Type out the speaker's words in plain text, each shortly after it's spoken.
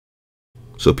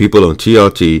So people on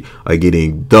TRT are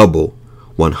getting double,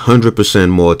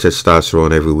 100% more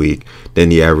testosterone every week than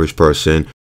the average person.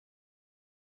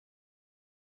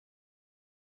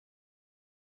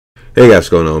 Hey guys, what's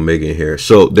going on? Megan here.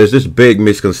 So there's this big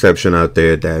misconception out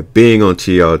there that being on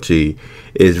TRT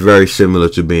is very similar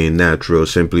to being natural,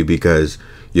 simply because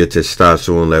your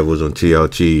testosterone levels on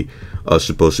TRT are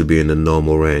supposed to be in the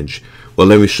normal range. Well,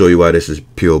 let me show you why this is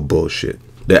pure bullshit.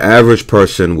 The average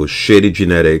person with shitty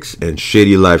genetics and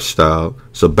shitty lifestyle,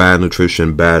 so bad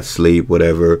nutrition, bad sleep,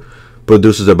 whatever,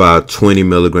 produces about 20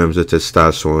 milligrams of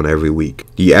testosterone every week.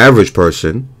 The average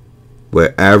person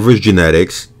with average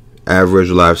genetics, average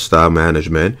lifestyle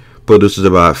management, produces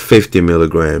about 50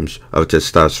 milligrams of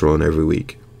testosterone every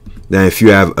week. Now, if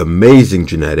you have amazing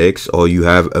genetics or you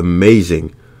have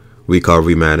amazing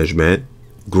recovery management,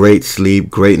 great sleep,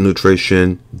 great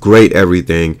nutrition, great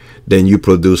everything, then you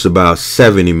produce about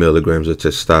 70 milligrams of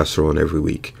testosterone every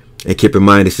week. And keep in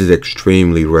mind, this is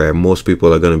extremely rare. Most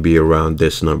people are going to be around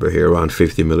this number here, around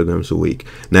 50 milligrams a week.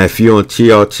 Now, if you're on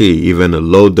TRT, even a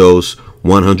low dose,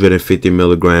 150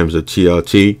 milligrams of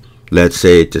TRT, let's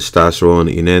say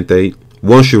testosterone enanthate,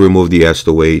 once you remove the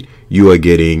ester weight, you are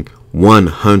getting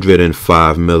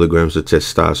 105 milligrams of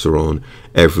testosterone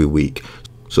every week.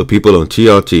 So people on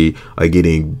TRT are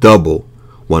getting double,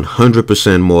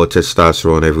 100% more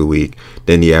testosterone every week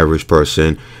than the average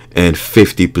person, and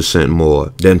 50%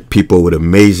 more than people with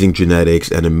amazing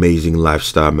genetics and amazing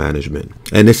lifestyle management.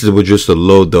 And this is with just a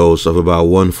low dose of about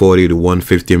 140 to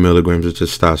 150 milligrams of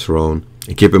testosterone.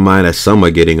 And keep in mind that some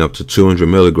are getting up to 200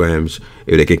 milligrams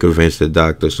if they can convince the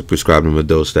doctors to prescribe them a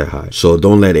dose that high. So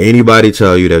don't let anybody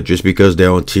tell you that just because they're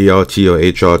on TRT or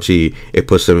HRT, it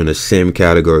puts them in the same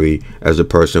category as a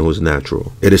person who's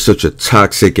natural. It is such a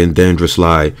toxic and dangerous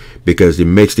lie, because it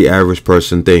makes the average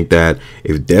person think that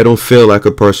if they don't feel like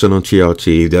a person on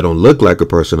TRT, if they don't look like a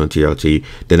person on TRT,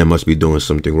 then they must be doing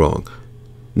something wrong.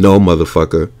 No,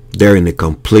 motherfucker, they're in a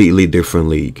completely different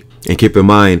league. And keep in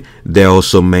mind, they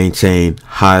also maintain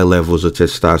high levels of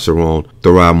testosterone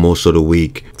throughout most of the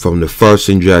week, from the first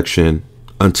injection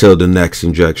until the next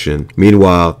injection.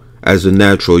 Meanwhile, as a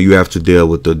natural, you have to deal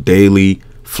with the daily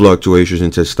fluctuations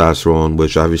in testosterone,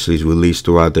 which obviously is released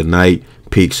throughout the night,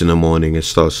 peaks in the morning, and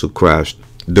starts to crash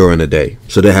during the day.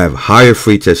 So they have higher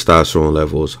free testosterone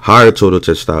levels, higher total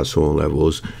testosterone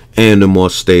levels, and a more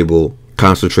stable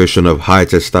concentration of high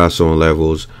testosterone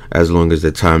levels as long as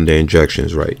they time their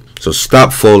injections right. So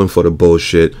stop falling for the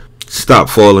bullshit. Stop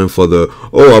falling for the,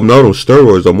 oh, I'm not on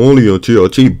steroids, I'm only on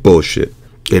TRT bullshit.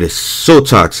 It is so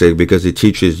toxic, because it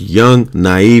teaches young,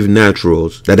 naive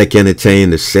naturals that they can attain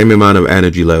the same amount of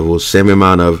energy levels, same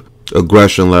amount of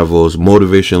aggression levels,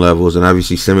 motivation levels, and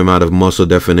obviously same amount of muscle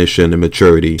definition and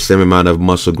maturity, same amount of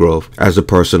muscle growth as a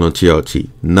person on TRT.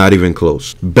 Not even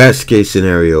close. Best case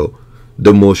scenario,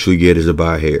 the most you get is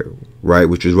about here, right?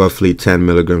 Which is roughly 10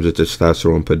 milligrams of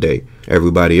testosterone per day.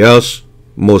 Everybody else,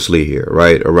 mostly here,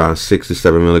 right? Around 6 to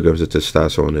 7 milligrams of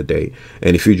testosterone a day.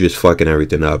 And if you're just fucking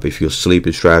everything up, if your sleep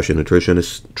is trash, your nutrition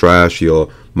is trash, your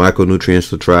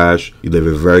micronutrients are trash, you live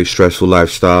a very stressful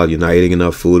lifestyle, you're not eating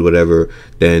enough food, whatever,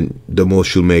 then the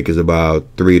most you'll make is about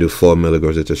 3 to 4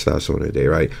 milligrams of testosterone a day,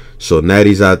 right? So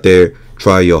natties out there,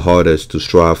 try your hardest to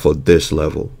strive for this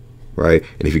level, right?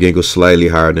 And if you can go slightly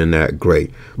higher than that,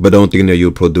 great. But don't think that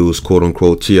you'll produce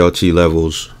quote-unquote TRT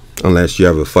levels unless you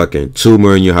have a fucking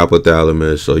tumor in your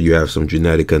hypothalamus or you have some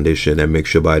genetic condition that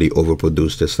makes your body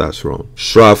overproduce testosterone.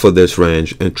 Strive for this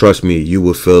range, and trust me, you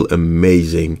will feel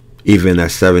amazing even at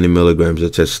 70 milligrams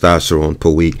of testosterone per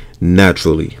week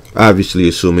naturally. Obviously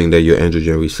assuming that your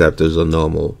androgen receptors are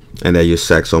normal and that your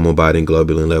sex hormone binding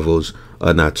globulin levels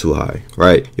are not too high,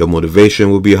 right? Your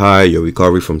motivation will be high, your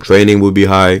recovery from training will be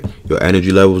high, your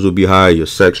energy levels will be high, your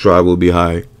sex drive will be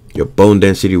high, your bone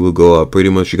density will go up. Pretty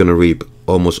much you're going to reap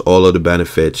almost all of the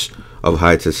benefits of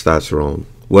high testosterone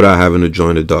without having to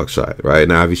join the dark side, right?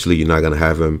 Now obviously you're not going to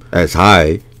have them as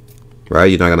high, right?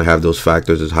 You're not going to have those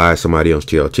factors as high as somebody on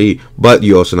TRT, but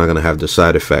you're also not going to have the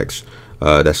side effects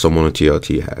that someone on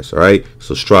TRT has, all right?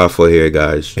 So strive for here,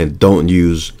 guys, and don't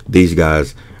use these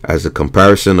guys as a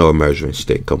comparison or a measuring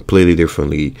stick. Completely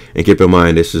different league. And keep in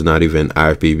mind, this is not even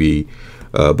IFBB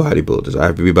bodybuilders.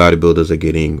 IFBB bodybuilders are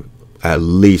getting at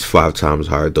least 5 times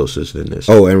higher doses than this.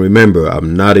 Oh, and remember,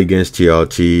 I'm not against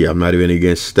TRT. I'm not even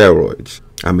against steroids.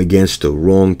 I'm against the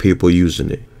wrong people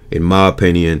using it. In my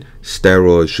opinion,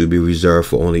 steroids should be reserved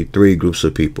for only 3 groups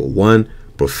of people. 1,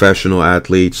 professional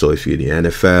athletes. So if you're in the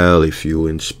NFL, if you're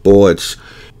in sports,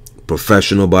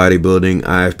 professional bodybuilding,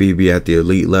 IFBB at the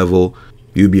elite level,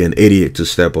 you'd be an idiot to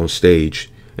step on stage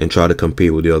and try to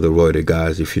compete with the other roided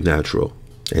guys if you're natural.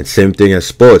 And same thing as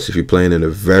sports. If you're playing in a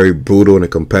very brutal and a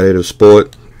competitive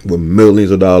sport with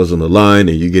millions of dollars on the line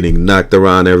and you're getting knocked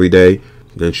around every day,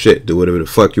 then shit, do whatever the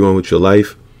fuck you want with your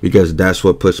life, because that's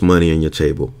what puts money on your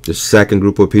table. The second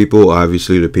group of people,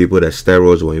 obviously the people that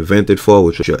steroids were invented for,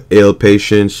 which are ill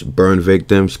patients, burn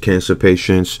victims, cancer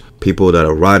patients, people that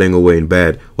are rotting away in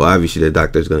bed. Well, obviously the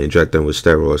doctor is going to inject them with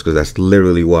steroids because that's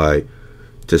literally why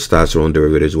testosterone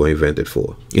derivatives were invented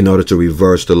for, in order to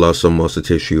reverse the loss of muscle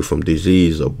tissue from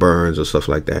disease or burns or stuff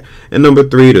like that. And number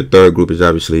three, the third group, is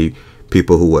obviously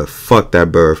people who were fucked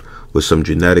at birth with some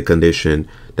genetic condition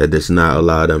that does not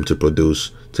allow them to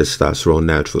produce testosterone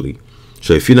naturally.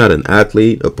 So if you're not an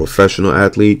athlete, a professional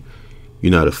athlete,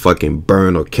 you're not a fucking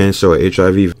burn or cancer or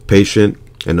HIV patient,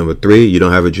 and number three, you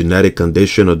don't have a genetic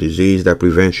condition or disease that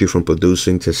prevents you from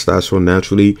producing testosterone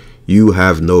naturally, you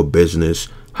have no business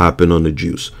hopping on the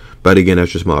juice. But again,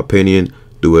 that's just my opinion.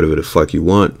 Do whatever the fuck you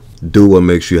want. Do what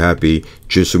makes you happy.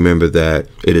 Just remember that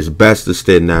it is best to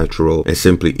stay natural and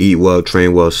simply eat well,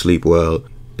 train well, sleep well,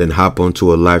 than hop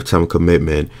onto a lifetime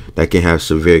commitment that can have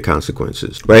severe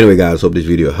consequences. But anyway, guys, hope this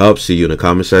video helps. See you in the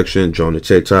comment section. Join the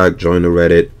TikTok, join the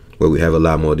Reddit, where we have a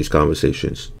lot more of these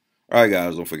conversations. Alright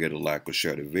guys, don't forget to like or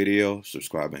share the video,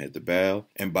 subscribe and hit the bell,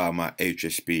 and buy my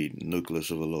HSP Nucleus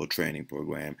Overload Training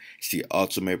Program. It's the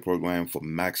ultimate program for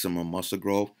maximum muscle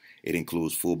growth. It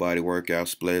includes full body workout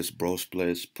splits, bro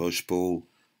splits, push-pull,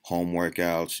 home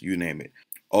workouts, you name it.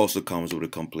 Also comes with a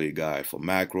complete guide for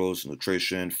macros,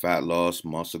 nutrition, fat loss,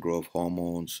 muscle growth,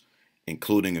 hormones,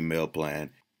 including a meal plan.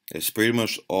 It's pretty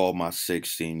much all my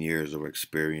 16 years of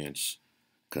experience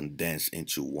condensed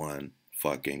into one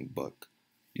fucking book.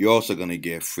 You're also going to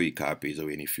get free copies of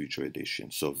any future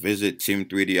edition. So visit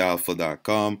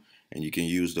team3dalpha.com and you can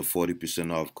use the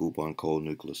 40% off coupon code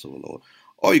Nucleus Overload.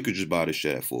 Or you could just buy the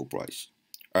shit at full price.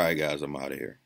 Alright guys, I'm out of here.